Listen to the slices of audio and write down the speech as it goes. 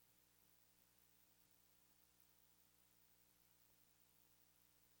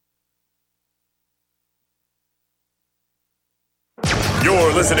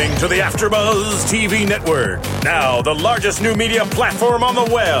You're listening to the AfterBuzz TV Network, now the largest new media platform on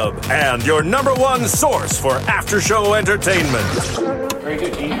the web, and your number one source for after-show entertainment. Very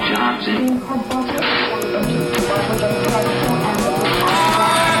good, Dean Johnson.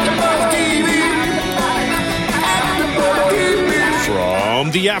 From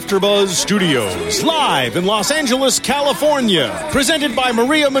the AfterBuzz Studios, live in Los Angeles, California, presented by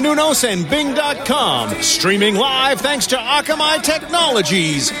Maria Menounos and Bing.com, streaming live thanks to Akamai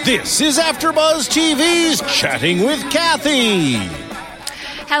Technologies. This is AfterBuzz TV's Chatting with Kathy.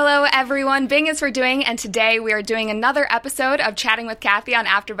 Hello, everyone. Bing is for doing, and today we are doing another episode of Chatting with Kathy on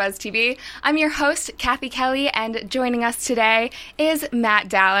AfterBuzz TV. I'm your host, Kathy Kelly, and joining us today is Matt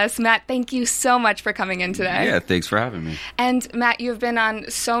Dallas. Matt, thank you so much for coming in today. Yeah, thanks for having me. And Matt, you've been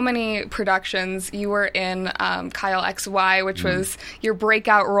on so many productions. You were in Kyle XY, which was your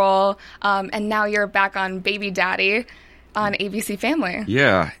breakout role, and now you're back on Baby Daddy on ABC Family.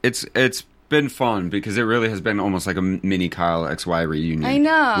 Yeah, it's been fun because it really has been almost like a mini Kyle XY reunion. I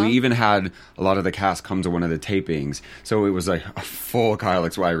know. We even had a lot of the cast come to one of the tapings, so it was like a full Kyle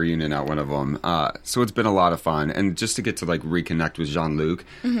XY reunion at one of them. So it's been a lot of fun, and just to get to like reconnect with Jean-Luc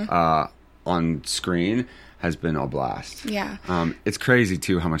on screen has been a blast. Yeah. It's crazy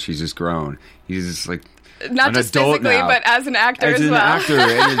too how much he's just grown. He's just like not an just adult physically, now. but as an actor as an well. actor,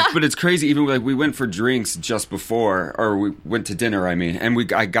 but it's crazy. Even like we went for drinks just before, or we went to dinner. I mean,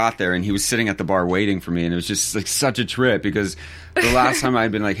 and I got there, and he was sitting at the bar waiting for me, and it was just like such a trip because the last time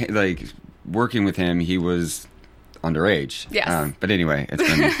I'd been like working with him, he was underage. Yes. But anyway, it's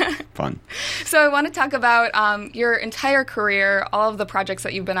been fun. So I want to talk about your entire career, all of the projects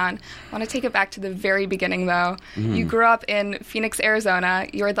that you've been on. I want to take it back to the very beginning, though. You grew up in Phoenix, Arizona.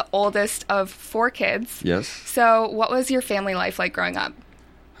 You're the oldest of 4 kids. Yes. So what was your family life like growing up?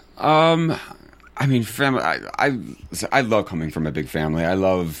 I mean, family. I love coming from a big family. I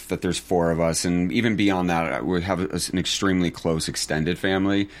love that there's 4 of us, and even beyond that, we have an extremely close extended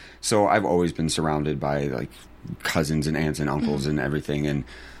family. So I've always been surrounded by like cousins and aunts and uncles and everything, and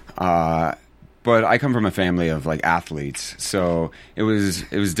but I come from a family of like athletes, so it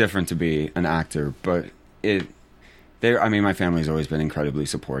was different to be an actor, but my family's always been incredibly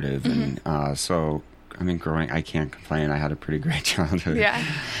supportive, and so I mean, I can't complain. I had a pretty great childhood. Yeah.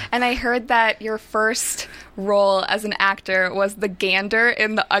 And I heard that your first role as an actor was the gander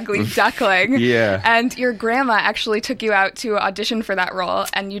in The Ugly Duckling. Yeah. And your grandma actually took you out to audition for that role,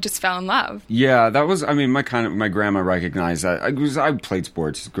 and you just fell in love. Yeah, that was, I mean, my grandma recognized that. I played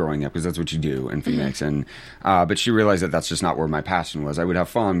sports growing up because that's what you do in Phoenix. And but she realized that that's just not where my passion was. I would have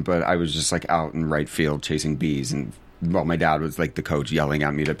fun, but I was just like out in right field chasing bees, and well, my dad was like the coach yelling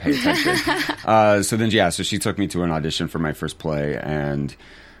at me to pay attention. So she took me to an audition for my first play, and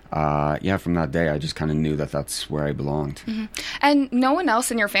from that day I just kind of knew that that's where I belonged. And no one else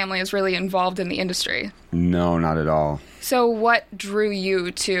in your family is really involved in the industry. No, not at all. So what drew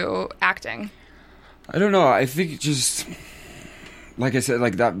you to acting? I don't know. I think just, like I said,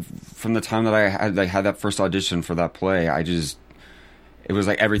 like that from the time that I had that first audition for that play, it was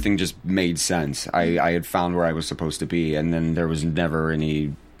like everything just made sense. I had found where I was supposed to be, and then there was never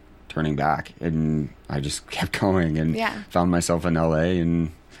any turning back. And I just kept going and found myself in LA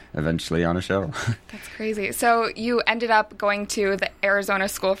and eventually on a show. That's crazy. So you ended up going to the Arizona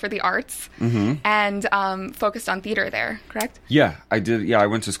School for the Arts and focused on theater there, correct? Yeah, I did. Yeah, I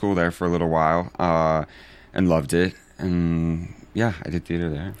went to school there for a little while and loved it. And yeah, I did theater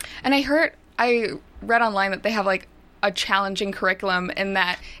there. And I read online that they have like a challenging curriculum in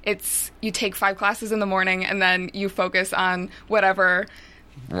that you take 5 classes in the morning and then you focus on whatever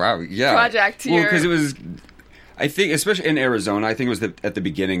project. Well, because it was, I think, especially in Arizona, I think it was at the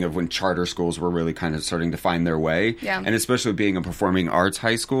beginning of when charter schools were really kind of starting to find their way. Yeah. And especially being a performing arts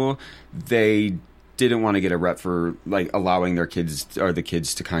high school, they didn't want to get a rep for like allowing the kids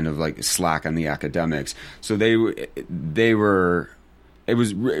to kind of like slack on the academics. So it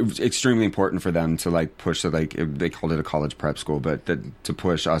was extremely important for them to like push they called it a college prep school, but to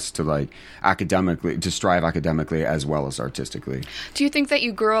push us to like to strive academically as well as artistically. Do you think that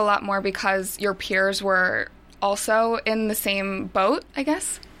you grew a lot more because your peers were also in the same boat, I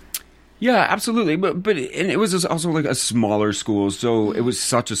guess? Yeah, absolutely. But it was also like a smaller school, so it was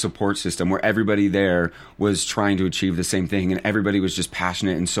such a support system where everybody there was trying to achieve the same thing, and everybody was just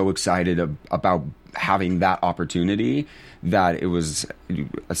passionate and so excited about having that opportunity that it was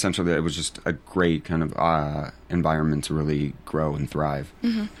essentially, it was just a great kind of environment to really grow and thrive.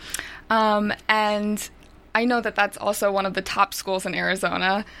 And I know that that's also one of the top schools in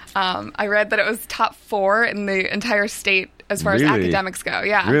Arizona. I read that it was top 4 in the entire state as far as academics go.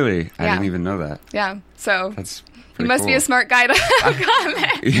 Yeah. Really? I didn't even know that. Yeah. So that's you must be a smart guy to have gone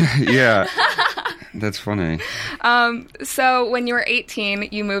there. Yeah. That's funny. So when you were 18,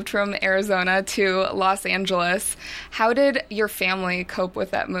 you moved from Arizona to Los Angeles. How did your family cope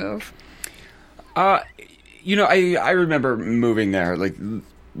with that move? I remember moving there, like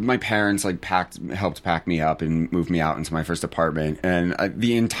my parents helped pack me up and moved me out into my first apartment, and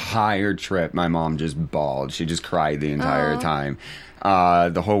the entire trip my mom just bawled. She just cried the entire time.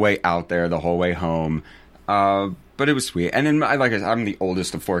 The whole way out there, the whole way home. But it was sweet. And then, like I said, I'm the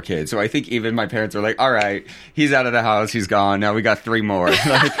oldest of 4 kids, so I think even my parents were like, all right, he's out of the house, he's gone, now we got 3 more.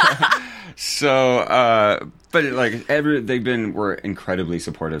 Were incredibly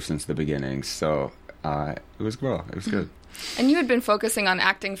supportive since the beginning, so it was good. And you had been focusing on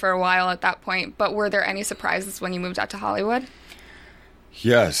acting for a while at that point, but were there any surprises when you moved out to Hollywood?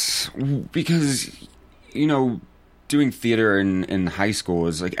 Yes, because, doing theater in high school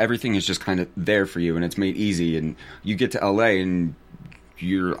is like everything is just kind of there for you and it's made easy, and you get to LA and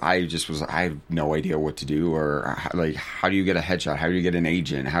I have no idea what to do, or like how do you get a headshot, how do you get an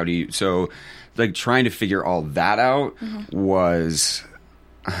agent, trying to figure all that out was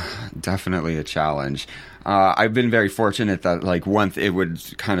definitely a challenge. I've been very fortunate that one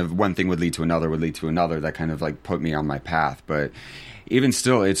thing would lead to another that kind of like put me on my path, but even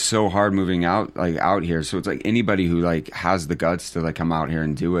still, it's so hard moving out here. So it's like anybody who has the guts to come out here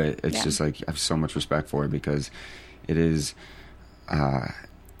and do it. It's just I have so much respect for it, because it is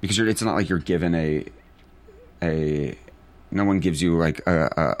it's not like you're given no one gives you a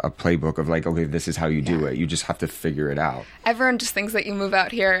playbook of okay, this is how you do it. You just have to figure it out. Everyone just thinks that you move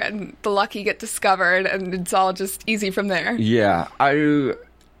out here and the lucky get discovered and it's all just easy from there. Yeah,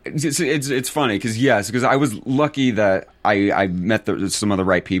 It's funny because I was lucky that I met some of the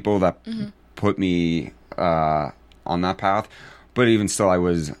right people that put me on that path, but even still, I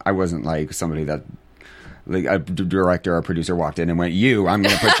wasn't like somebody that a director or producer walked in and went, I'm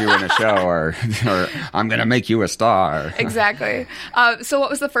going to put you in a show or I'm going to make you a star. Exactly. So what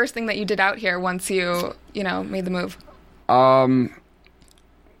was the first thing that you did out here once you made the move?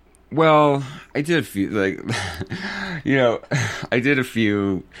 Well, I did a few, I did a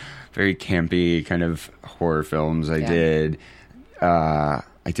few very campy kind of horror films. I did a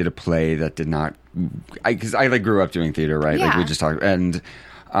play that did not, because I grew up doing theater, right? Yeah. We just talked, and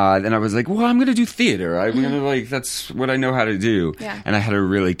then I was like, well, I'm going to do theater. I'm going to that's what I know how to do. Yeah. And I had a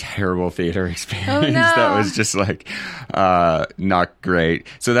really terrible theater experience. Oh, no. That was just not great.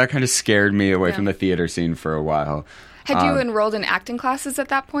 So that kind of scared me away from the theater scene for a while. Had you enrolled in acting classes at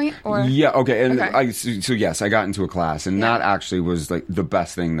that point? Or? Yeah, okay. And so yes, I got into a class, and that actually was the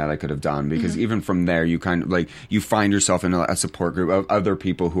best thing that I could have done, because even from there, you kind of you find yourself in a support group of other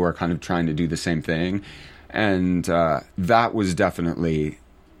people who are kind of trying to do the same thing. And that was definitely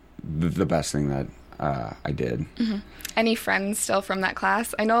the best thing that I did. Mm-hmm. Any friends still from that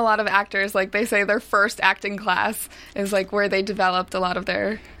class? I know a lot of actors, they say their first acting class is where they developed a lot of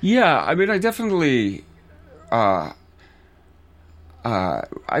their... Yeah, I mean, I definitely... I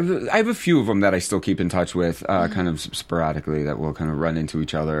have a few of them that I still keep in touch with, kind of sporadically, that we'll kind of run into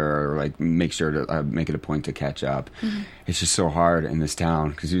each other or make sure to make it a point to catch up. Mm-hmm. It's just so hard in this town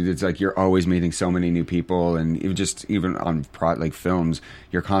because it's you're always meeting so many new people, and even on films,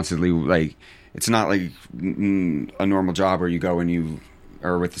 you're constantly it's not like a normal job where you go and you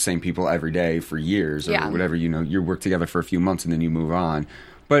are with the same people every day for years or whatever. You work together for a few months and then you move on.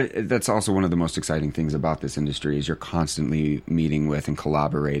 But that's also one of the most exciting things about this industry is you're constantly meeting with and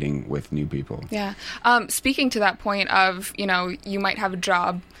collaborating with new people. Yeah. Speaking to that point of, you might have a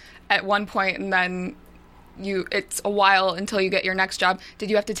job at one point and then it's a while until you get your next job. Did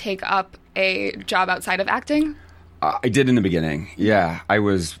you have to take up a job outside of acting? I did in the beginning. Yeah, I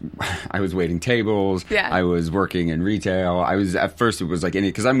was waiting tables. Yeah. I was working in retail. At first it was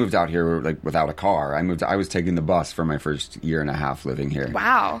because I moved out here without a car. I was taking the bus for my first year and a half living here.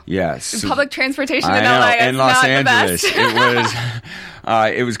 Wow. Yes. Public transportation in LA is in Los not Angeles. The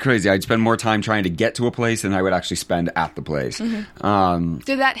best. It was crazy. I'd spend more time trying to get to a place than I would actually spend at the place. Mm-hmm.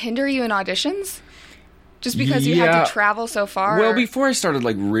 Did that hinder you in auditions? Just because you had to travel so far? Well, before I started,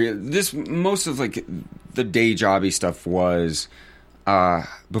 most of, the day jobby stuff was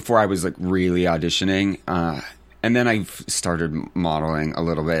before I was, really auditioning. And then I started modeling a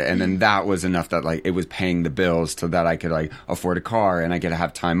little bit. And then that was enough that, it was paying the bills so that I could, afford a car and I could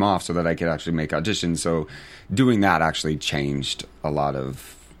have time off so that I could actually make auditions. So doing that actually changed a lot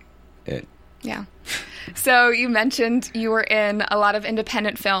of it. Yeah. So you mentioned you were in a lot of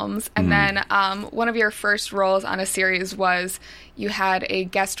independent films, and then one of your first roles on a series was you had a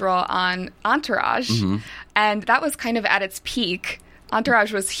guest role on Entourage, and that was kind of at its peak.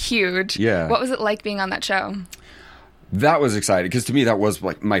 Entourage was huge. Yeah. What was it like being on that show? That was exciting because to me that was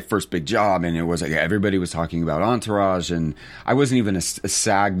like my first big job, and it was like everybody was talking about Entourage, and I wasn't even a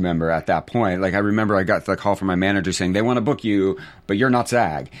SAG member at that point. Like I remember I got the call from my manager saying they want to book you, but you're not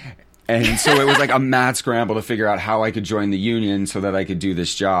SAG. And so it was like a mad scramble to figure out how I could join the union so that I could do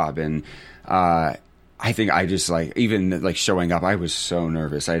this job. And I think I just like, even like showing up, I was so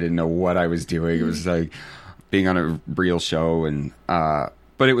nervous. I didn't know what I was doing. It was like being on a real show, and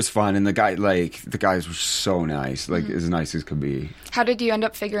but it was fun. And the guys were so nice, like as nice as could be. How did you end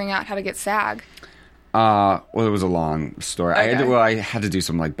up figuring out how to get SAG? Well, it was a long story. Okay. I had to do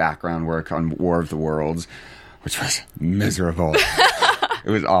some like background work on War of the Worlds, which was miserable. It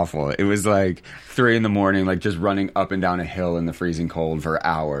was awful. It was like 3 a.m, like just running up and down a hill in the freezing cold for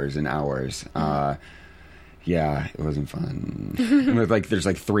hours and hours. Yeah, it wasn't fun. It was like there's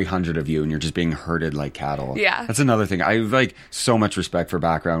like 300 of you and you're just being herded like cattle. Yeah. That's another thing. I have like so much respect for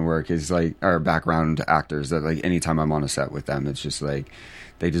background work or background actors that like anytime I'm on a set with them, it's just like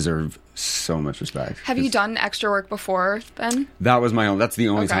they deserve so much respect. Have you done extra work before then? That's the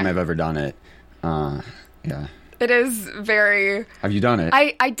only Okay. time I've ever done it. Yeah. It is very... Have you done it?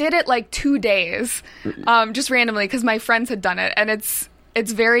 I did it like 2 days, just randomly, because my friends had done it, and it's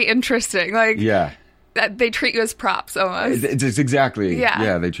very interesting. Like, Yeah. They treat you as props almost. It's exactly. Yeah.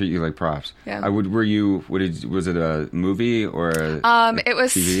 Yeah, they treat you like props. Yeah. Was it a movie or a It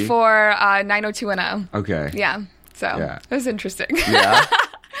was TV? for 90210. Okay. Yeah. So Yeah. it was interesting. Yeah.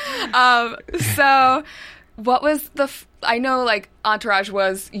 So what was I know like Entourage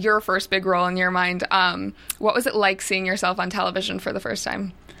was your first big role in your mind. What was it like seeing yourself on television for the first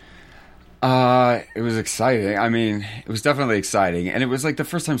time? It was exciting. I mean, it was definitely exciting. And it was like the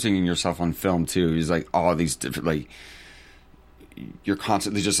first time seeing yourself on film too. It was like all these different, like, you're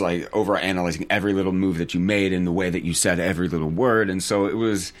constantly just like overanalyzing every little move that you made and the way that you said every little word. And so it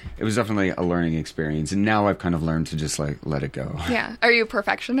was definitely a learning experience. And now I've kind of learned to just like let it go. Yeah. Are you a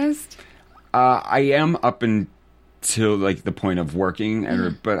perfectionist? I am up until like the point of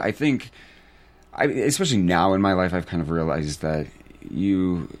working, but I think, especially now in my life, I've kind of realized that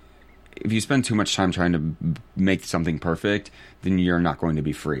if you spend too much time trying to make something perfect, then you're not going to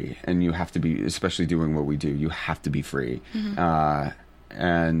be free. And you have to be, especially doing what we do, you have to be free.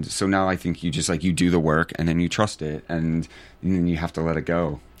 And so now I think you just like, you do the work and then you trust it and then you have to let it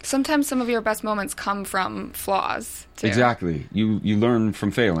go. Sometimes some of your best moments come from flaws, too. Exactly. You learn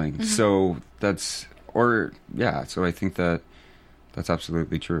from failing. So so I think that's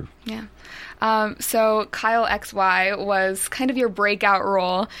absolutely true. Yeah. So Kyle XY was kind of your breakout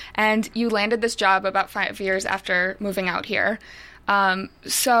role, and you landed this job about 5 years after moving out here.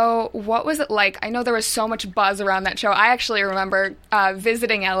 So what was it like? I know there was so much buzz around that show. I actually remember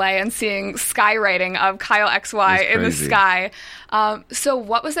visiting LA and seeing skywriting of Kyle XY in the sky. So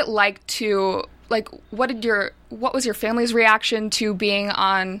what was it like to, like, what was your family's reaction to you being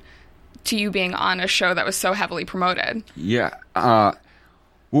on a show that was so heavily promoted? Yeah.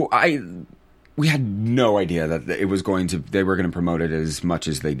 We had no idea that they were going to promote it as much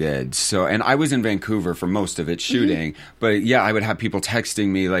as they did. So, and I was in Vancouver for most of it shooting, but yeah, I would have people texting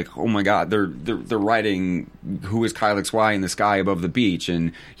me like, "Oh my God, they're writing who is Kyle XY in the sky above the beach,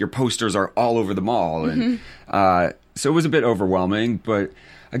 and your posters are all over the mall." And so it was a bit overwhelming, but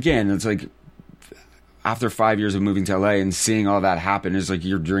again, it's like, after 5 years of moving to LA and seeing all that happen is like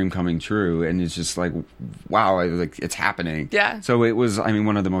your dream coming true. And it's just like, wow, it's happening. Yeah. So it was,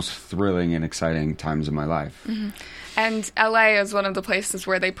 one of the most thrilling and exciting times of my life. And LA is one of the places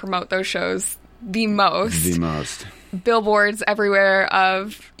where they promote those shows the most. The most. Billboards everywhere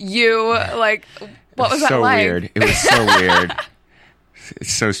of you. Like, what was that so like? Weird. It was so weird.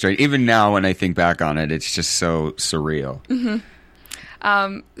 It's so strange. Even now when I think back on it, it's just so surreal.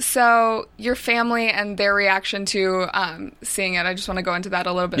 So your family and their reaction to seeing it, I just want to go into that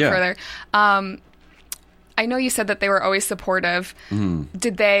a little bit further. I know you said that they were always supportive.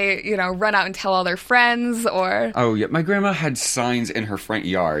 Did they, run out and tell all their friends or? Oh, yeah. My grandma had signs in her front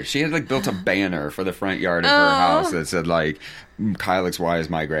yard. She had, built a banner for the front yard of her house that said, Kyle XY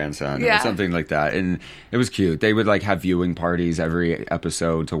is my grandson or something like that. And it was cute. They would, have viewing parties every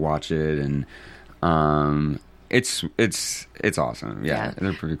episode to watch it. And, It's awesome. Yeah,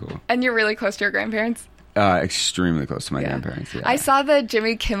 they're pretty cool. And you're really close to your grandparents? Extremely close to my grandparents, yeah. I saw the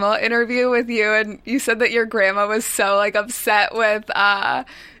Jimmy Kimmel interview with you, and you said that your grandma was so, upset with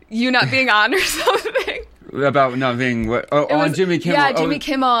you not being on or something. About not being what? Oh, on Jimmy Kimmel. Yeah, Jimmy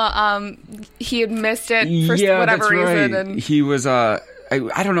Kimmel. He had missed it for whatever reason, and he was. I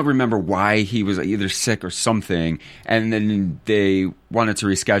don't know. Remember why he was either sick or something, and then they wanted to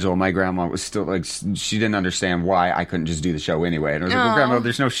reschedule. My grandma was still like, she didn't understand why I couldn't just do the show anyway. And I was like, well, Grandma,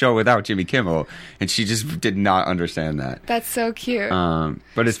 there's no show without Jimmy Kimmel, and she just did not understand that. That's so cute.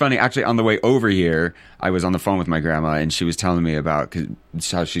 But it's funny. Actually, on the way over here, I was on the phone with my grandma, and she was telling me about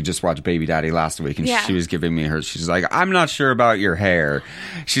how she just watched Baby Daddy last week, and she was giving me she's like, I'm not sure about your hair.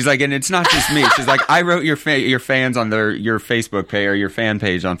 She's like, and it's not just me. She's like, I wrote your fans on your Facebook page or your fan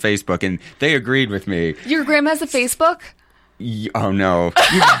page on Facebook, and they agreed with me. Your grandma has a Facebook? Oh no.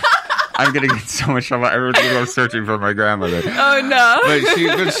 I'm gonna get so much trouble. Everyone's searching for my grandmother. Oh no!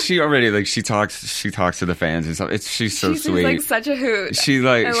 But she already like she talks to the fans and stuff. She's so sweet. She's like such a hoot. She's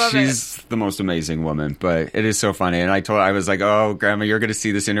the most amazing woman. But it is so funny. And I was like, oh, Grandma, you're gonna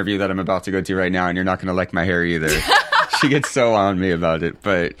see this interview that I'm about to go to right now, and you're not gonna like my hair either. She gets so on me about it,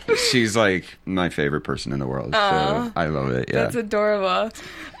 but she's like my favorite person in the world. So I love it. Yeah, that's adorable.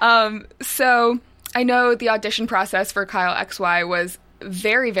 So I know the audition process for Kyle XY was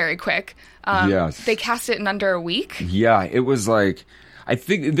very, very quick. Yes. They cast it in under a week. Yeah, it was like, I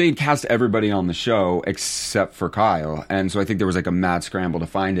think they cast everybody on the show except for Kyle. And so I think there was like a mad scramble to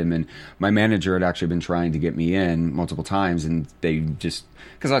find him. And my manager had actually been trying to get me in multiple times. And they just,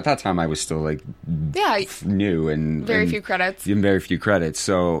 because at that time I was still like new and very few credits. Very few credits.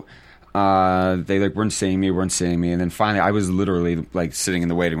 So they like weren't seeing me. And then finally I was literally like sitting in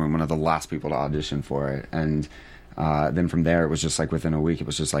the waiting room, one of the last people to audition for it. And then from there, it was just like within a week, it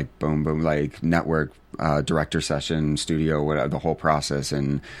was just like boom, boom, like network, director session, studio, whatever, the whole process.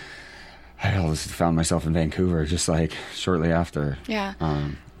 And I always found myself in Vancouver just like shortly after. Yeah.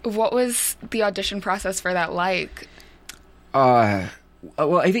 What was the audition process for that like?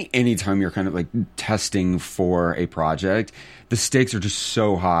 Well, I think anytime you're kind of like testing for a project, the stakes are just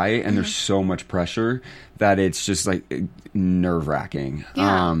so high and there's so much pressure that it's just like nerve wracking.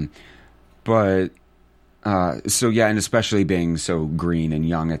 Yeah. So yeah, and especially being so green and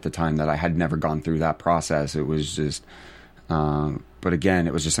young at the time that I had never gone through that process, it was just, but again,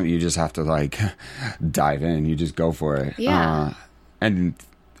 it was just something you just have to like dive in, you just go for it. Yeah. And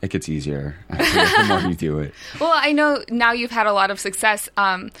it gets easier the more you do it. Well, I know now you've had a lot of success.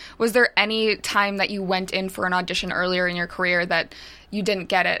 Was there any time that you went in for an audition earlier in your career that you didn't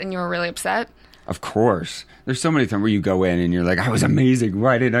get it and you were really upset? Of course. There's so many times where you go in and you're like, I was amazing.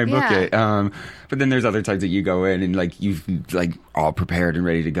 Why didn't I book it? But then there's other times that you go in and like you've like all prepared and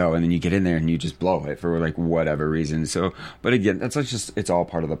ready to go. And then you get in there and you just blow it for like whatever reason. So, but again, that's like just, it's all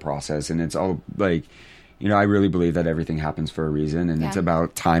part of the process. And it's all like, you know, I really believe that everything happens for a reason. And it's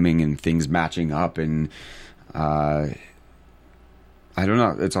about timing and things matching up. And I don't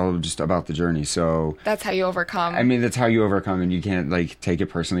know. It's all just about the journey. So that's how you overcome. I mean, that's how you overcome, and you can't like take it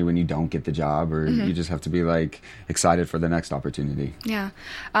personally when you don't get the job, or you just have to be like excited for the next opportunity. Yeah.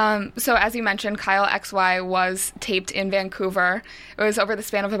 So as you mentioned, Kyle XY was taped in Vancouver. It was over the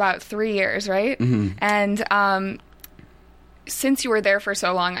span of about 3 years, right? Mm-hmm. And since you were there for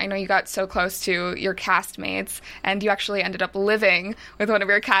so long, I know you got so close to your castmates, and you actually ended up living with one of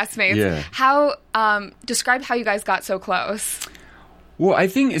your castmates. Yeah. How describe how you guys got so close? Well, I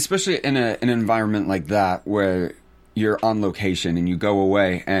think especially in an environment like that where you're on location and you go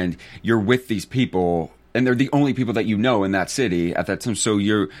away and you're with these people and they're the only people that you know in that city at that time. So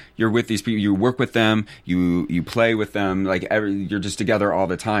you're with these people, you work with them, you play with them, like you're just together all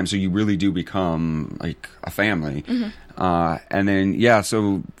the time. So you really do become like a family. Mm-hmm. And then,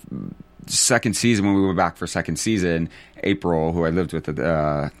 so second season, when we were back for second season, April, who I lived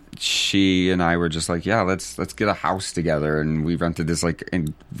with, she and I were just like, let's get a house together, and we rented this like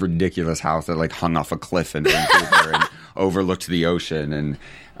ridiculous house that like hung off a cliff in Vancouver and overlooked the ocean,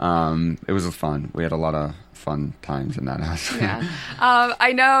 and it was fun. We had a lot of fun times in that house. Yeah,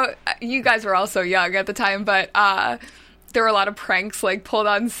 I know you guys were all so young at the time, but there were a lot of pranks like pulled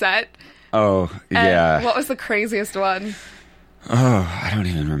on set. Oh yeah. And what was the craziest one? Oh, I don't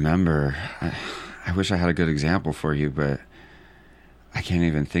even remember. I wish I had a good example for you, but I can't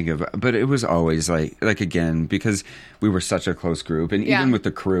even think of it. But it was always like again, because we were such a close group, and even with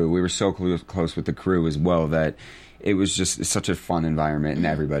the crew, we were so close with the crew as well, that it was just such a fun environment, and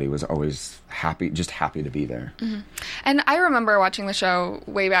everybody was always happy to be there. Mm-hmm. And I remember watching the show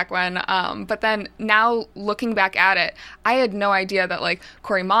way back when, but then now looking back at it, I had no idea that like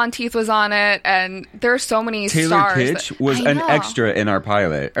Corey Monteith was on it, and there are so many stars. Taylor Kitsch was an extra in our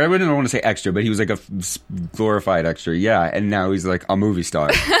pilot. I wouldn't want to say extra, but he was like a glorified extra. Yeah, and now he's like a movie star.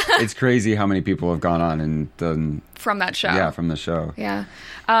 It's crazy how many people have gone on and done from that show. Yeah, from the show. Yeah.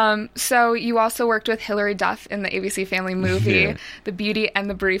 So you also worked with Hilary Duff in the ABC Family movie, Yeah. The Beauty and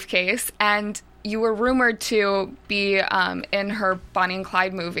the Briefcase, and you were rumored to be in her Bonnie and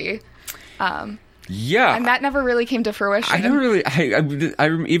Clyde movie. Yeah. And that never really came to fruition. I don't really. I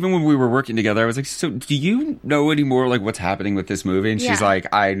even when we were working together, I was like, "So, do you know any more like what's happening with this movie?" And she's Yeah. like,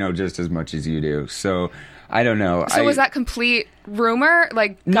 "I know just as much as you do." So I don't know. So was that complete rumor?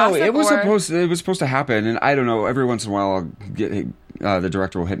 Like No, gossip, it was or? supposed to happen, and I don't know. Every once in a while, I'll get the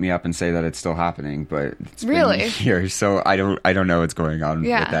director will hit me up and say that it's still happening, but it's Really? been years, so I don't know what's going on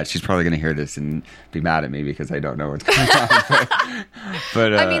Yeah. with that. She's probably going to hear this and be mad at me because I don't know what's going on.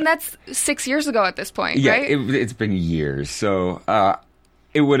 But I mean, that's 6 years ago at this point, yeah, right? it's been years, so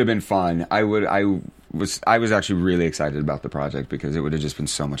it would have been fun. I was actually really excited about the project because it would have just been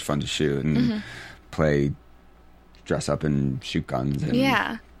so much fun to shoot and play, dress up and shoot guns. And,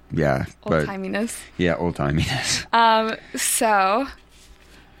 Yeah. yeah, but Old-timiness. yeah, old timiness. So,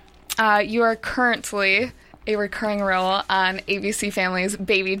 you are currently a recurring role on ABC Family's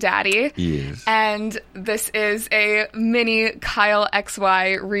Baby Daddy. Yes. And this is a mini Kyle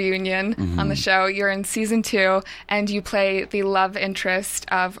XY reunion on the show. You're in season 2, and you play the love interest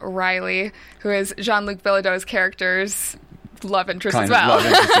of Riley, who is Jean-Luc Bilodeau's character's love interest as well. Love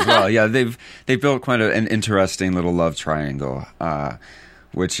interest as well. Yeah, they've built quite an interesting little love triangle,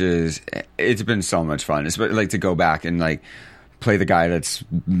 which it's been so much fun. It's like to go back and like play the guy that's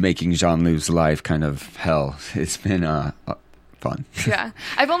making Jean-Luc's life kind of hell. It's been fun. Yeah.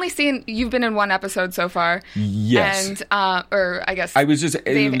 I've only seen, you've been in one episode so far. Yes. And, or I guess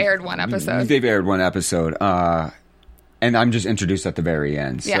they've aired one episode. They've aired one episode. And I'm just introduced at the very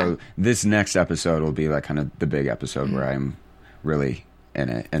end. Yeah. So this next episode will be like kind of the big episode where I'm really in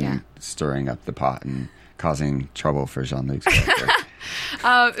it and stirring up the pot and causing trouble for Jean-Luc's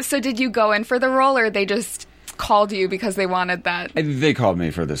character. So did you go in for the role, or they just called you because they wanted that? They called me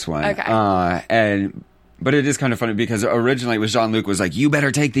for this one. Okay. But it is kind of funny because originally it was Jean-Luc was like, "You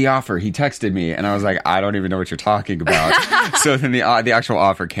better take the offer." He texted me and I was like, "I don't even know what you're talking about." So then the actual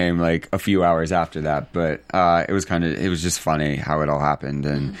offer came like a few hours after that. But it was just funny how it all happened.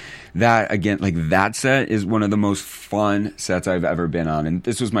 And that, again, like that set is one of the most fun sets I've ever been on. And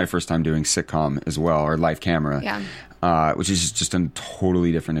this was my first time doing sitcom as well, or live camera, which is just a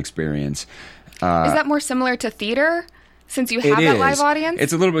totally different experience. Is that more similar to theater? Since you have that live audience?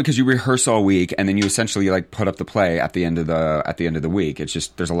 It's a little bit because you rehearse all week and then you essentially like put up the play at the end of the week. It's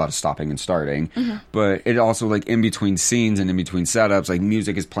just there's a lot of stopping and starting. But it also like in between scenes and in between setups, like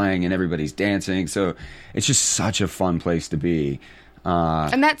music is playing and everybody's dancing. So it's just such a fun place to be.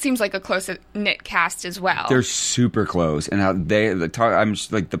 And that seems like a close-knit cast as well. They're super close, and how I'm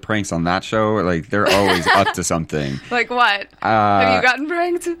just, like the pranks on that show, like they're always up to something. Like what? Have you gotten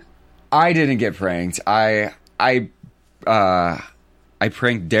pranked? I didn't get pranked. I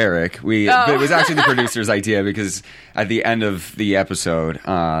pranked Derek. But it was actually the producer's idea because at the end of the episode,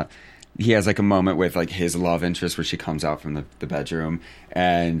 he has like a moment with like his love interest where she comes out from the bedroom,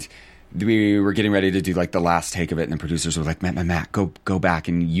 and we were getting ready to do like the last take of it, and the producers were like, Matt, go back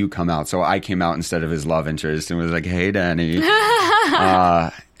and you come out. So I came out instead of his love interest and was like, "Hey, Danny."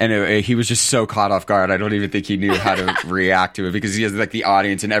 And he was just so caught off guard. I don't even think he knew how to react to it because he has like the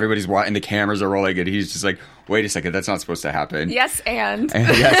audience and everybody's watching, the cameras are rolling, and he's just like, "Wait a second, that's not supposed to happen." Yes, and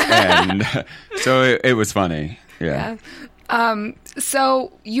So it was funny. Yeah.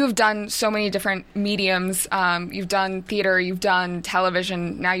 So you've done so many different mediums. You've done theater, you've done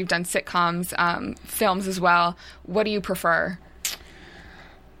television, now you've done sitcoms, films as well. What do you prefer?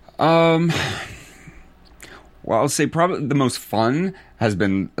 Well, I'll say probably the most fun has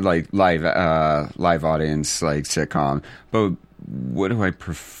been like live audience, like sitcom. But what do I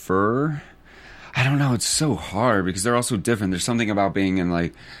prefer? I don't know. It's so hard because they're all so different. There's something about being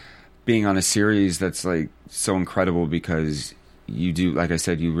on a series that's like so incredible because you do, like I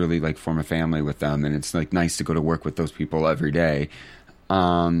said, you really like form a family with them, and it's like nice to go to work with those people every day.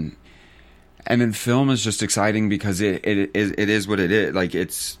 And then film is just exciting because it is what it is. Like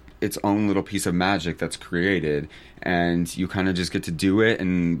it's its own little piece of magic that's created, and you kind of just get to do it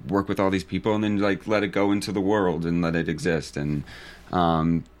and work with all these people and then like let it go into the world and let it exist. And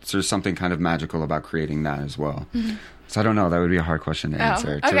so there's something kind of magical about creating that as well. So I don't know. That would be a hard question to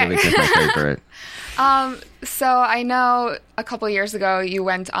answer. Okay. To really pick my favorite. So I know a couple of years ago you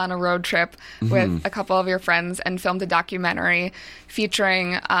went on a road trip with a couple of your friends and filmed a documentary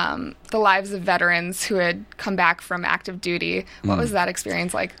featuring the lives of veterans who had come back from active duty. What was that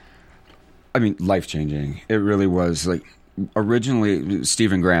experience like? I mean, life-changing. It really was. Like, originally,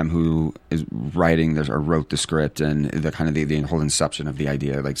 Stephen Graham, who is writing or wrote the script and the kind of the whole inception of the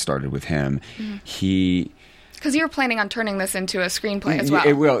idea, like started with him. Because you were planning on turning this into a screenplay as well.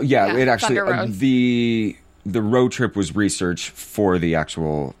 It will, yeah. It actually, Thunder Road. The road trip was research for the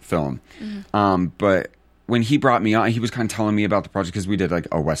actual film. But when he brought me on, he was kind of telling me about the project, because we did like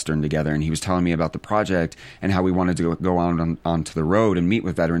a Western together, and he was telling me about the project and how we wanted to go onto the road and meet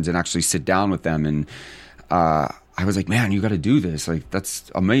with veterans and actually sit down with them. And I was like, man, you got to do this. Like,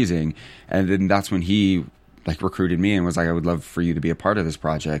 that's amazing. And then that's when he like recruited me and was like, I would love for you to be a part of this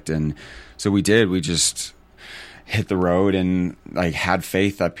project. And so we did. We just hit the road and like had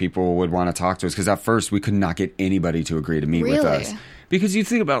faith that people would want to talk to us, because at first we could not get anybody to agree to meet with us. Because you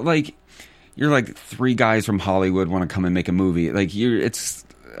think about, like, you're like 3 guys from Hollywood want to come and make a movie. Like, it's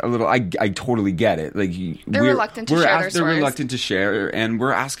a little, I totally get it. Like, they're reluctant to share their stories. They're reluctant to share, and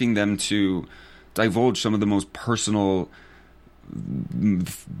we're asking them to divulge some of the most personal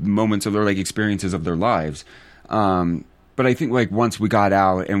moments of their like experiences of their lives. But I think like once we got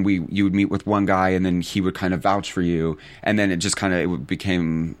out and you would meet with one guy and then he would kind of vouch for you, and then it just kind of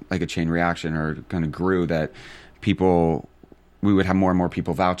became like a chain reaction, or kind of grew, that we would have more and more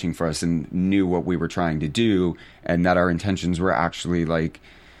people vouching for us and knew what we were trying to do, and that our intentions were actually like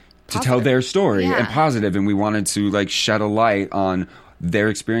to tell their story and positive, and we wanted to like shed a light on their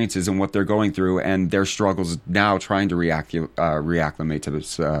experiences and what they're going through and their struggles now trying to reacclimate to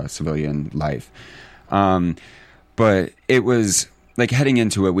this civilian life. But it was like, heading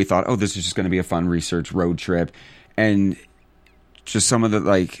into it, we thought, oh, this is just going to be a fun research road trip. And just some of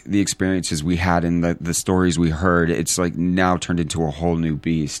the experiences we had and the stories we heard, it's like now turned into a whole new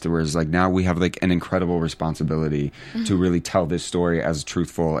beast. Whereas like now we have like an incredible responsibility to really tell this story as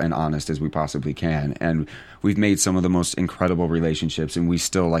truthful and honest as we possibly can. And we've made some of the most incredible relationships, and we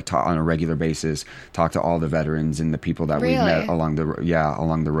still like talk on a regular basis, talk to all the veterans and the people that we've met along the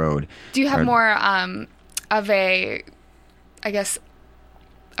road. Do you have more of a, I guess,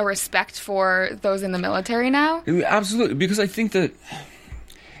 a respect for those in the military now? Absolutely, because I think that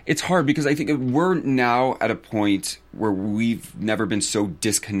it's hard, because I think we're now at a point where we've never been so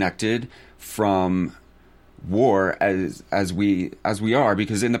disconnected from war as we are,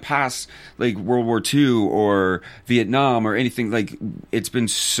 because in the past, like World War II or Vietnam or anything, like it's been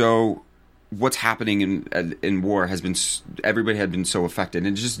so, what's happening in war has been, everybody had been so affected,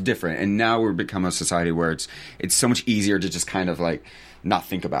 and it's just different. And now we've become a society where it's so much easier to just kind of like not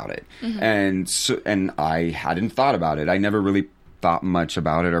think about it. And I hadn't thought about it. I never really thought much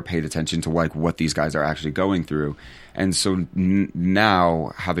about it or paid attention to like what these guys are actually going through. And so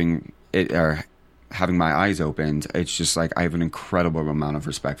now having my eyes opened, it's just like I have an incredible amount of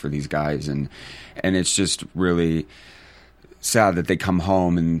respect for these guys, and it's just really sad that they come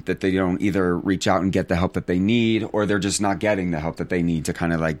home and that they don't either reach out and get the help that they need, or they're just not getting the help that they need to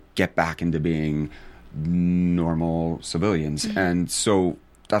kind of like get back into being normal civilians. And so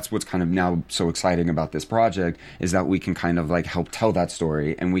that's what's kind of now so exciting about this project, is that we can kind of like help tell that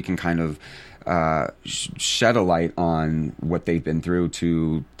story, and we can kind of shed a light on what they've been through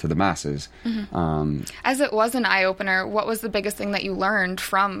to the masses. As it was an eye-opener, what was the biggest thing that you learned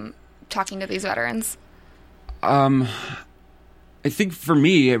from talking to these veterans? I think for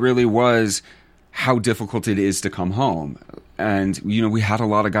me, it really was how difficult it is to come home. And, you know, we had a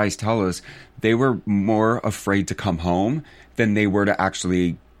lot of guys tell us they were more afraid to come home than they were to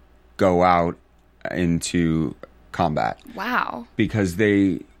actually go out into combat. Wow. Because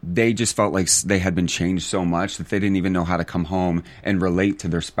they just felt like they had been changed so much that they didn't even know how to come home and relate to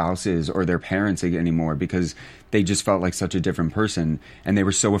their spouses or their parents anymore, because they just felt like such a different person. And they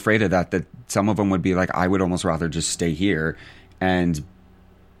were so afraid of that some of them would be like, I would almost rather just stay here and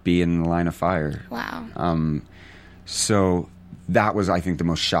be in the line of fire. Wow. So that was, I think, the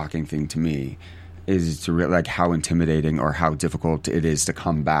most shocking thing to me, is to like how intimidating or how difficult it is to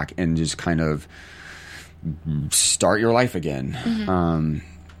come back and just kind of start your life again.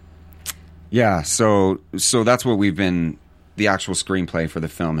 So that's what we've been, the actual screenplay for the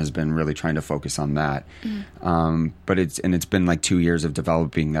film has been really trying to focus on that. But it's been like 2 years of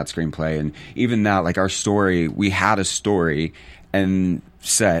developing that screenplay. And even that, like our story, we had a story and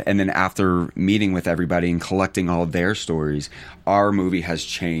set, and then after meeting with everybody and collecting all their stories, our movie has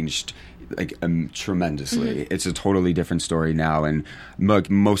changed like tremendously. It's a totally different story now, and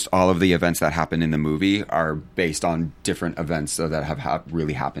most all of the events that happen in the movie are based on different events that have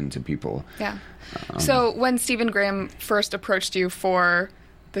really happened to people. Yeah. So when Stephen Graham first approached you for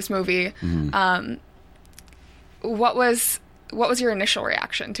this movie, what was your initial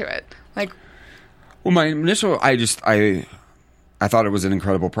reaction to it? Like, well, my initial, I thought it was an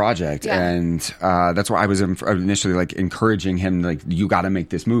incredible project, and that's why I was initially like encouraging him, like, you got to make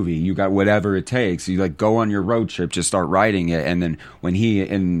this movie. You got whatever it takes. You like go on your road trip, just start writing it, and then when he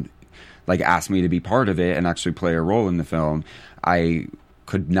like asked me to be part of it and actually play a role in the film, I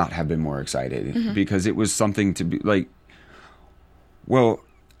could not have been more excited because it was something to be like, well,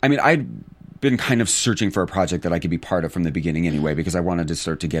 I mean, I'd been kind of searching for a project that I could be part of from the beginning anyway, because I wanted to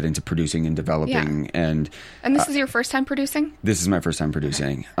start to get into producing and developing. Yeah. And this is your first time producing? This is my first time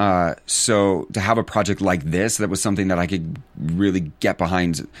producing. So to have a project like this, that was something that I could really get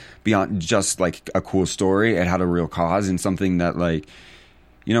behind beyond just like a cool story. It had a real cause and something that, like,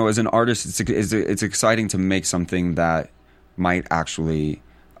 you know, as an artist, it's exciting to make something that might actually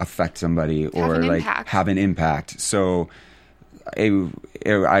affect somebody or like have an impact. So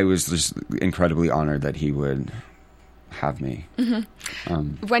I was just incredibly honored that he would have me.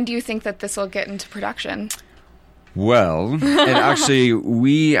 When do you think that this will get into production? Well, it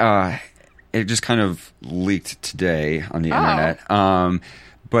actually, it just kind of leaked today on the internet.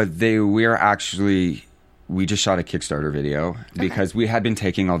 But we just shot a Kickstarter video because we had been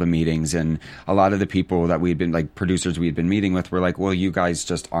taking all the meetings, and a lot of the people that we'd been, like, producers we had been meeting with were like, well, you guys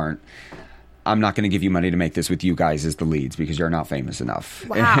just aren't, I'm not going to give you money to make this with you guys as the leads because you're not famous enough.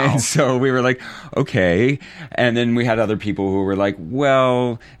 Wow. And so we were like, okay. And then we had other people who were like,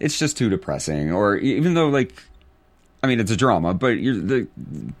 well, it's just too depressing. Or even though, like, I mean, it's a drama, but you're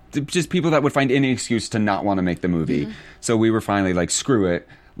just people that would find any excuse to not want to make the movie. So we were finally like, screw it.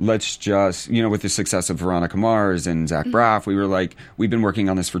 Let's just, you know, with the success of Veronica Mars and Zach Braff, we were like, we've been working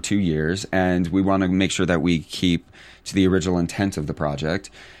on this for 2 years, and we want to make sure that we keep to the original intent of the project.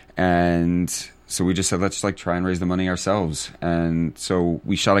 And so we just said, let's like try and raise the money ourselves. And so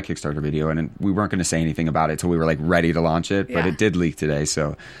we shot a Kickstarter video, and we weren't going to say anything about it till we were like ready to launch it, but it did leak today.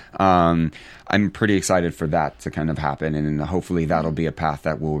 So I'm pretty excited for that to kind of happen. And hopefully that'll be a path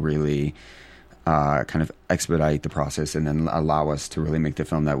that will really kind of expedite the process and then allow us to really make the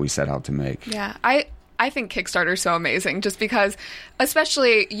film that we set out to make. Yeah, I think Kickstarter is so amazing just because,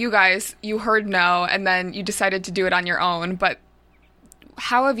 especially you guys, you heard no, and then you decided to do it on your own. But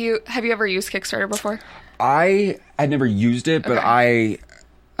have you ever used Kickstarter before? I had never used it, but I've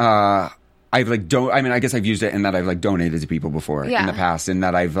like I guess I've used it in that I've like donated to people before in the past, and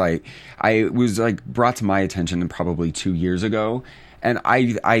that I've like, I was like brought to my attention probably 2 years ago. And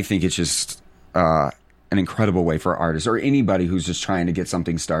I think it's just an incredible way for artists or anybody who's just trying to get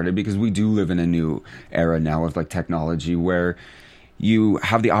something started, because we do live in a new era now of like technology where you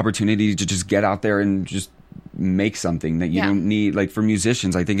have the opportunity to just get out there and just make something that you don't need. Like for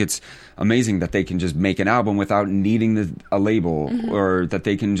musicians, I think it's amazing that they can just make an album without needing a label, or that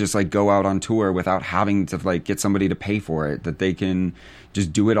they can just like go out on tour without having to like get somebody to pay for it, that they can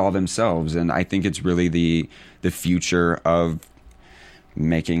just do it all themselves. And I think it's really the future of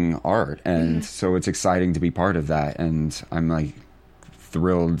making art, and so it's exciting to be part of that, and I'm like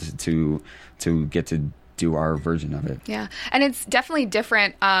thrilled to get to do our version of it. Yeah, and it's definitely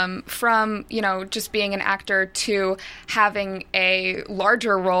different from, you know, just being an actor to having a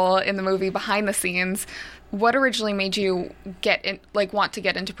larger role in the movie behind the scenes. What originally made you want to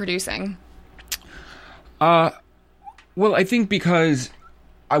get into producing? Well, I think because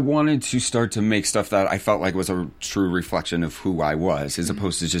I wanted to start to make stuff that I felt like was a true reflection of who I was, as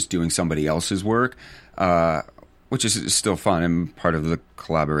opposed to just doing somebody else's work, which is still fun and part of the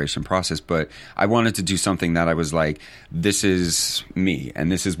collaboration process. But I wanted to do something that I was like, this is me,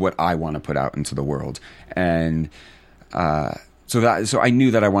 and this is what I want to put out into the world. And so I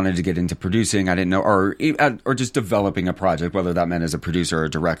knew that I wanted to get into producing. I didn't know, or just developing a project, whether that meant as a producer or a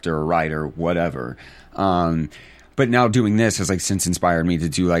director or writer, whatever. But now doing this has like since inspired me to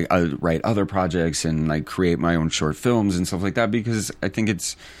do like write other projects and like create my own short films and stuff like that, because I think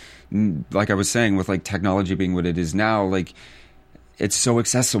it's, like I was saying, with like technology being what it is now, like it's so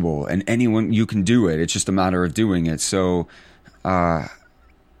accessible and anyone, you can do it. It's just a matter of doing it. So I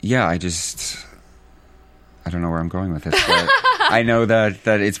don't know where I'm going with this, but I know that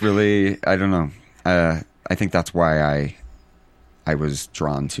it's really, I don't know. I think that's why I was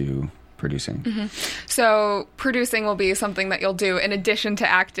drawn to producing. So producing will be something that you'll do in addition to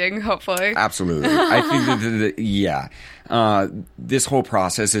acting, hopefully. Absolutely. I think that this whole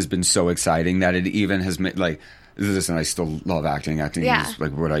process has been so exciting that it even has made, like, listen, I still love acting. Acting is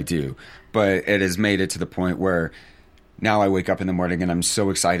like what I do, but it has made it to the point where now I wake up in the morning and I'm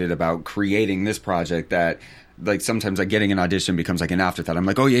so excited about creating this project that, like, sometimes like getting an audition becomes like an afterthought. I'm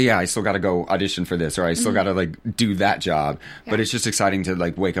like, oh yeah, I still got to go audition for this, or I still got to like do that job. But it's just exciting to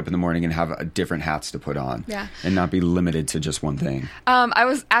like wake up in the morning and have different hats to put on, and not be limited to just one thing. I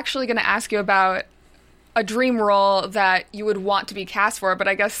was actually going to ask you about a dream role that you would want to be cast for, but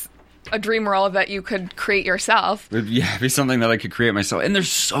I guess a dream role that you could create yourself. Yeah, be something that I could create myself. And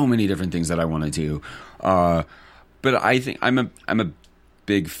there's so many different things that I want to do. But I think I'm a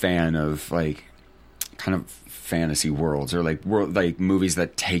big fan of like kind of fantasy worlds or like movies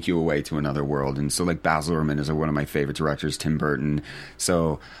that take you away to another world. And so like Baz Luhrmann is one of my favorite directors, Tim Burton.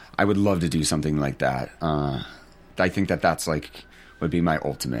 So I would love to do something like that. I think that's like would be my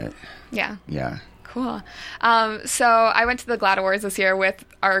ultimate. Yeah. Yeah. Cool. So I went to the GLAAD Awards this year with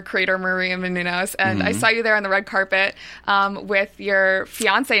our creator, Maria Menounos, and I saw you there on the red carpet with your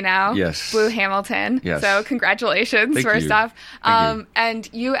fiance now, yes, Blue Hamilton. Yes. So congratulations, Thank first you. off.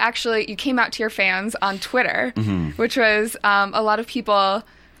 Thank you. And you came out to your fans on Twitter, which was a lot of people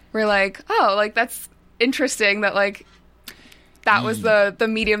were like, oh, like that's interesting that like that was the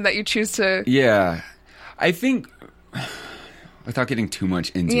medium that you choose to. Yeah. I think... Without getting too much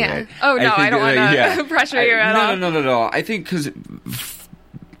into it. Oh, no, I don't want to pressure you at all. No. I think because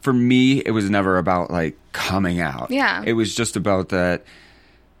for me, it was never about, like, coming out. Yeah. It was just about that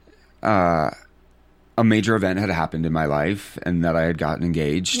a major event had happened in my life and that I had gotten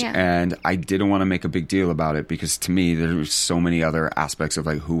engaged. Yeah. And I didn't want to make a big deal about it because, to me, there were so many other aspects of,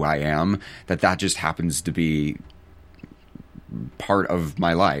 like, who I am that just happens to be part of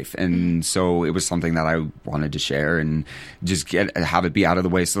my life. And so it was something that I wanted to share and just have it be out of the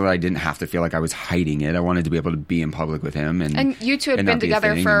way so that I didn't have to feel like I was hiding it. I wanted to be able to be in public with him. And you two had been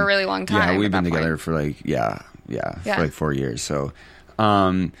together for a really long time. Yeah, we've been together for like, for like 4 years. So,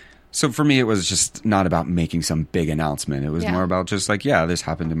 so for me, it was just not about making some big announcement. It was more about just like, this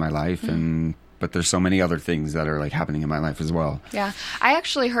happened in my life but there's so many other things that are like happening in my life as well. Yeah. I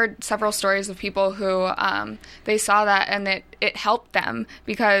actually heard several stories of people who they saw that and it helped them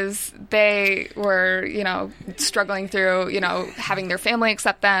because they were, struggling through, having their family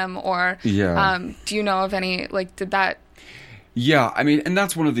accept them or do you know of any, like, did that? Yeah. I mean, and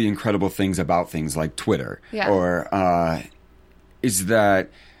that's one of the incredible things about things like Twitter or is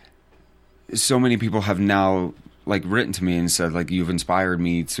that so many people have now like written to me and said like you've inspired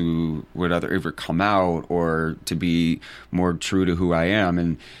me to either come out or to be more true to who I am,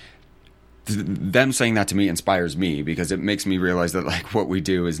 and them saying that to me inspires me because it makes me realize that like what we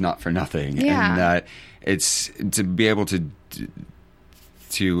do is not for nothing and that it's to be able to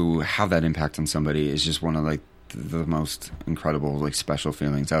have that impact on somebody is just one of like the most incredible like special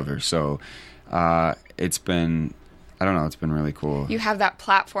feelings ever. So it's been it's been really cool. You have that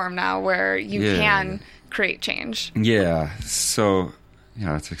platform now where you can create change. Yeah. So,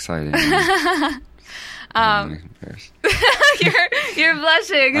 it's exciting. You're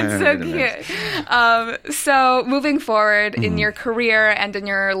blushing. It's so cute. So moving forward in your career and in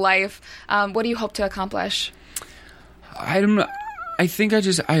your life, what do you hope to accomplish? I think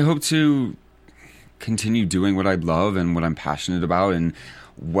I hope to continue doing what I love and what I'm passionate about, and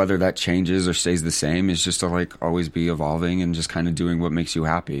whether that changes or stays the same is just to like always be evolving and just kind of doing what makes you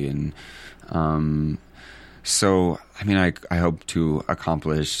happy. And so, I mean, I hope to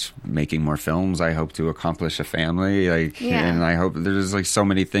accomplish making more films. I hope to accomplish a family, and I hope there's like so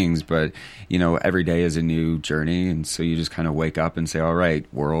many things, but every day is a new journey. And so you just kind of wake up and say, all right,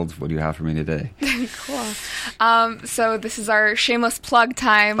 world, what do you have for me today? Cool. So this is our shameless plug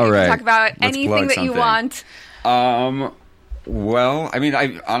time. All right. You can talk about anything that you want. Well, I mean,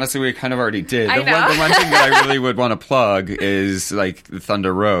 honestly, we kind of already did. I The one thing that I really would want to plug is like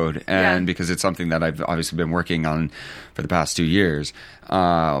Thunder Road, and because it's something that I've obviously been working on for the past 2 years.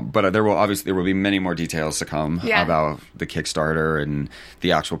 But there will be many more details to come about the Kickstarter and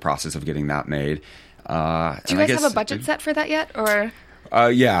the actual process of getting that made. Do you guys have a budget set for that yet, or?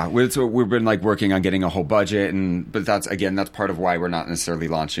 We've been like working on getting a whole budget, but that's part of why we're not necessarily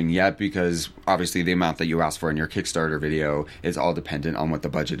launching yet, because obviously the amount that you asked for in your Kickstarter video is all dependent on what the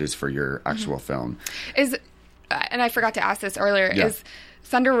budget is for your actual film. And I forgot to ask this earlier, is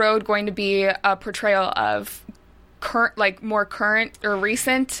Thunder Road going to be a portrayal of more current or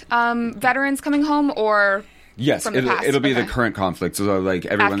recent veterans coming home, or? Yes, it'll be the current conflict. So like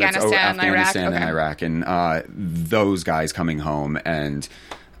everyone Afghanistan and Iraq, and those guys coming home and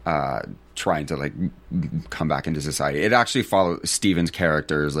trying to like come back into society. It actually follows Steven's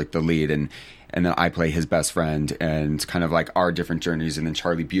character is like the lead, and then I play his best friend, and kind of like our different journeys. And then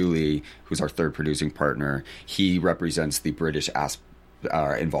Charlie Bewley, who's our third producing partner, he represents the British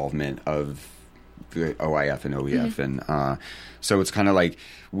involvement of the OIF and OEF, and so it's kind of like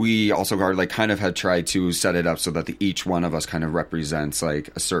we also are like kind of had tried to set it up so that each one of us kind of represents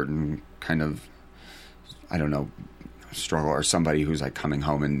like a certain kind of struggle or somebody who's like coming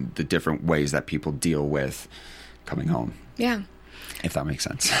home and the different ways that people deal with coming home. Yeah. If that makes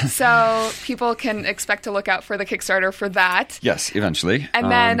sense. So people can expect to look out for the Kickstarter for that. Yes, eventually.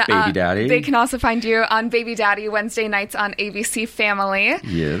 And then Baby Daddy. They can also find you on Baby Daddy Wednesday nights on ABC Family.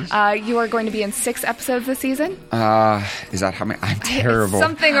 Yes. You are going to be in 6 episodes this season. Is that how many? I'm terrible.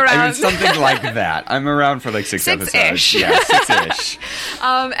 Something around. I mean, something like that. I'm around for like 6 episodes. 6-ish. Yeah, 6-ish.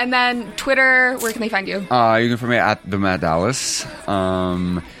 And then Twitter, where can they find you? You can find me at the Matt Dallas.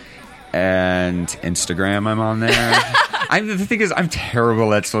 And Instagram, I'm on there. The thing is, I'm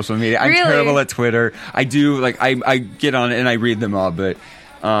terrible at social media. I'm Really? terrible at Twitter. I do, like, I get on it and I read them all, but,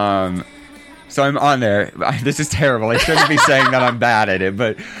 so I'm on there. This is terrible. I shouldn't be saying that I'm bad at it,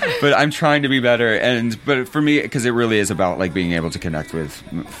 but I'm trying to be better. But for me, because it really is about, like, being able to connect with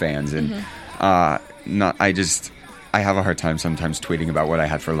fans and, I have a hard time sometimes tweeting about what I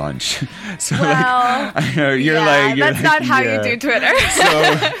had for lunch. So, Well, like, I know you're that's not how you do Twitter.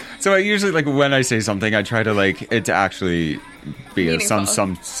 So I usually, like, when I say something, I try to, like, it to actually be Meaningful.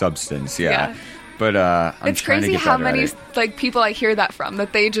 some substance. Yeah. Yeah. But I'm It's trying crazy to get how better at many it. like people I hear that from,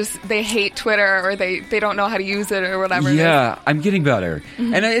 that they hate Twitter or they don't know how to use it or whatever. Yeah, I'm getting better.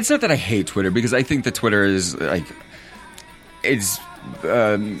 And it's not that I hate Twitter, because I think that Twitter is, like, it's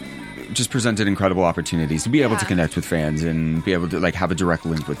just presented incredible opportunities to be able to connect with fans and be able to, like, have a direct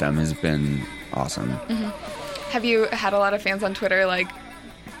link with them has been awesome. Have you had a lot of fans on Twitter, like,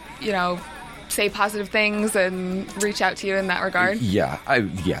 you know, say positive things and reach out to you in that regard? Yeah,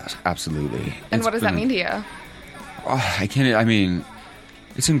 absolutely. And what does that mean to you? I mean,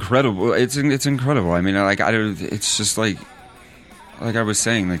 it's incredible. It's incredible. I mean, like, it's just like I was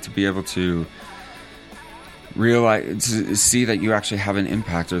saying, like, to be able to realize, to see that you actually have an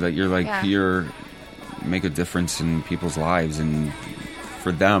impact, or that you're like, you're make a difference in people's lives. And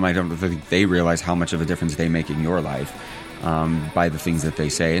for them, I don't think they realize how much of a difference they make in your life. By the things that they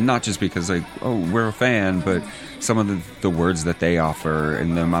say, and not just because, like, oh, we're a fan, but some of the words that they offer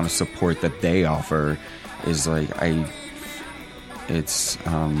and the amount of support that they offer is, like, I don't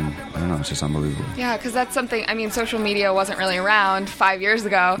know, it's just unbelievable. Yeah, because that's something, I mean, social media wasn't really around 5 years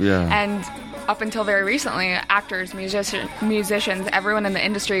ago. Yeah. And up until very recently, actors, musicians, everyone in the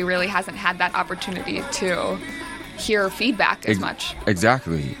industry really hasn't had that opportunity to hear feedback as much.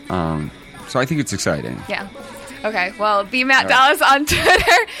 Exactly. So I think it's exciting. Yeah. Okay, well, the Matt Dallas on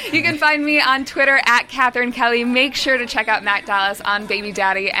Twitter. You can find me on Twitter at Catherine Kelly. Make sure to check out Matt Dallas on Baby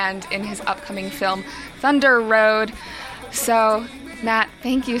Daddy and in his upcoming film, Thunder Road. So, Matt,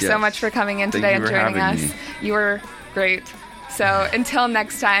 thank you so much for coming in today and joining us. You were great. So, until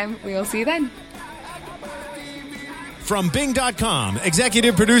next time, we will see you then. From Bing.com,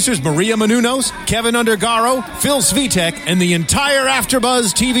 executive producers Maria Menounos, Kevin Undergaro, Phil Svitek, and the entire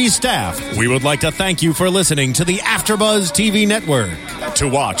AfterBuzz TV staff, we would like to thank you for listening to the AfterBuzz TV network. To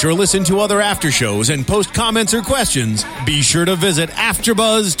watch or listen to other after shows and post comments or questions, be sure to visit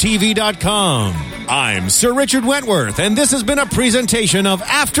AfterBuzzTV.com. I'm Sir Richard Wentworth, and this has been a presentation of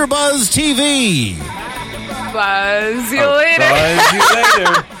AfterBuzz TV. Buzz you later. Buzz you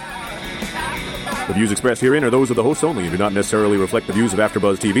later. The views expressed herein are those of the hosts only and do not necessarily reflect the views of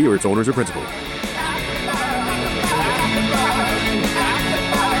AfterBuzz TV or its owners or principals.